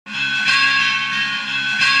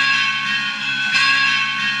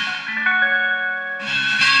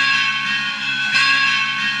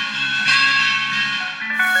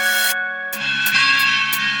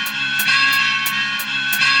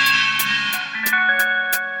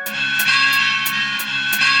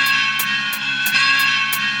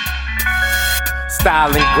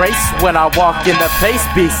Style and grace when I walk in the place,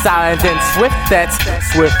 be silent and swift, that's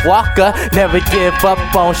Swiftwalker. Never give up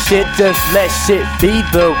on shit, just let shit be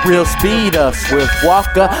the real speed of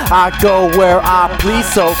Swiftwalker. I go where I please,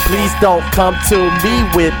 so please don't come to me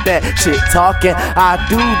with that shit talking. I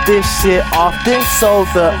do this shit often, so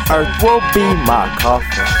the earth will be my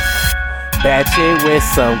coffin. Bad chick with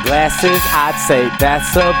some glasses, I'd say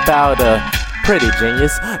that's about a pretty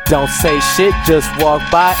genius. Don't say shit, just walk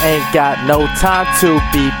by, ain't got no time to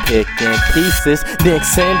be picking pieces.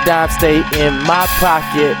 Nicks and dimes stay in my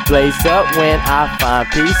pocket, blaze up when I find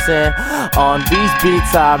peace. And on these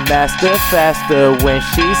beats I master faster when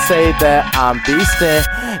she say that I'm beastin'.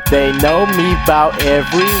 They know me bout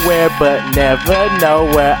everywhere, but never know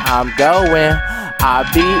where I'm going. I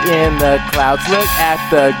be in the clouds, look at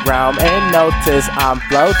the ground and notice I'm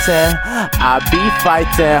floating. I be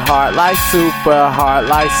fighting hard like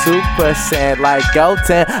super sand like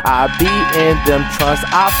Goten. I be in them trunks,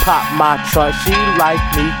 I pop my trunk, she like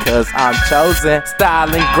me cause I'm chosen.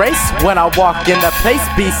 Style and grace when I walk in the place,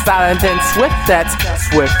 be silent and swift, that's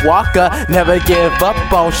Swiftwalker. Never give up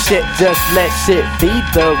on shit, just let shit be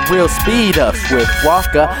the real speed of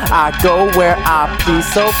Swiftwalker. I go where I please,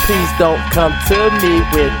 so please don't come to me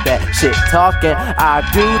with that shit talking. I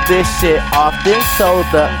do this shit often, so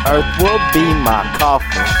the earth will be my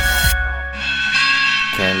coffin.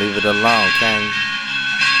 Can't leave it alone, can you?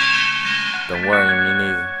 Don't worry me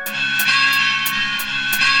neither.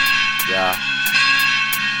 Yeah.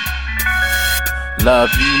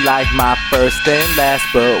 Love you like my first and last,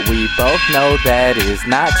 but we both know that is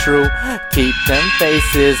not true. Keep them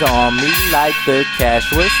faces on me like the cash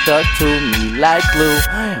was stuck to me like glue.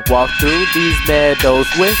 Walk through these meadows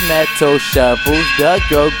with metal shovels, dug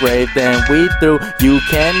your grave, then we through. You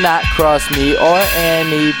cannot cross me or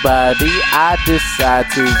anybody, I decide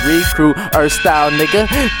to recruit. Earth style nigga,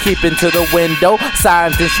 keeping to the window,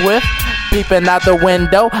 silent and swift, peeping out the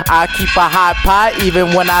window. I keep a hot pie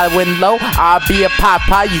even when I win low. I'll be a pot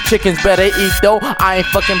pie, you chickens better eat though. I ain't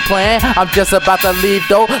fucking playing, I'm just about to leave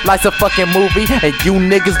though. Like a fucking movie, and you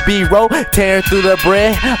niggas B-roll, tearing through the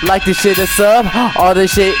bread like this shit is sub. All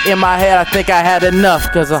this shit in my head, I think I had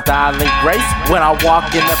enough. Cause I'm style and grace when I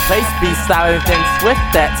walk in the place, be silent and swift,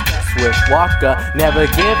 that's Swiftwalker. Never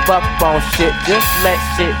give up on shit, just let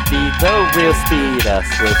shit be the real speed of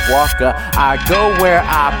Swiftwalker. I go where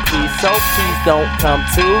I please, so please don't come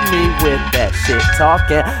to me with that shit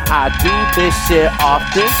talking. I do this shit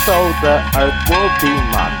often, so the earth will be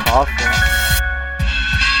my coffin.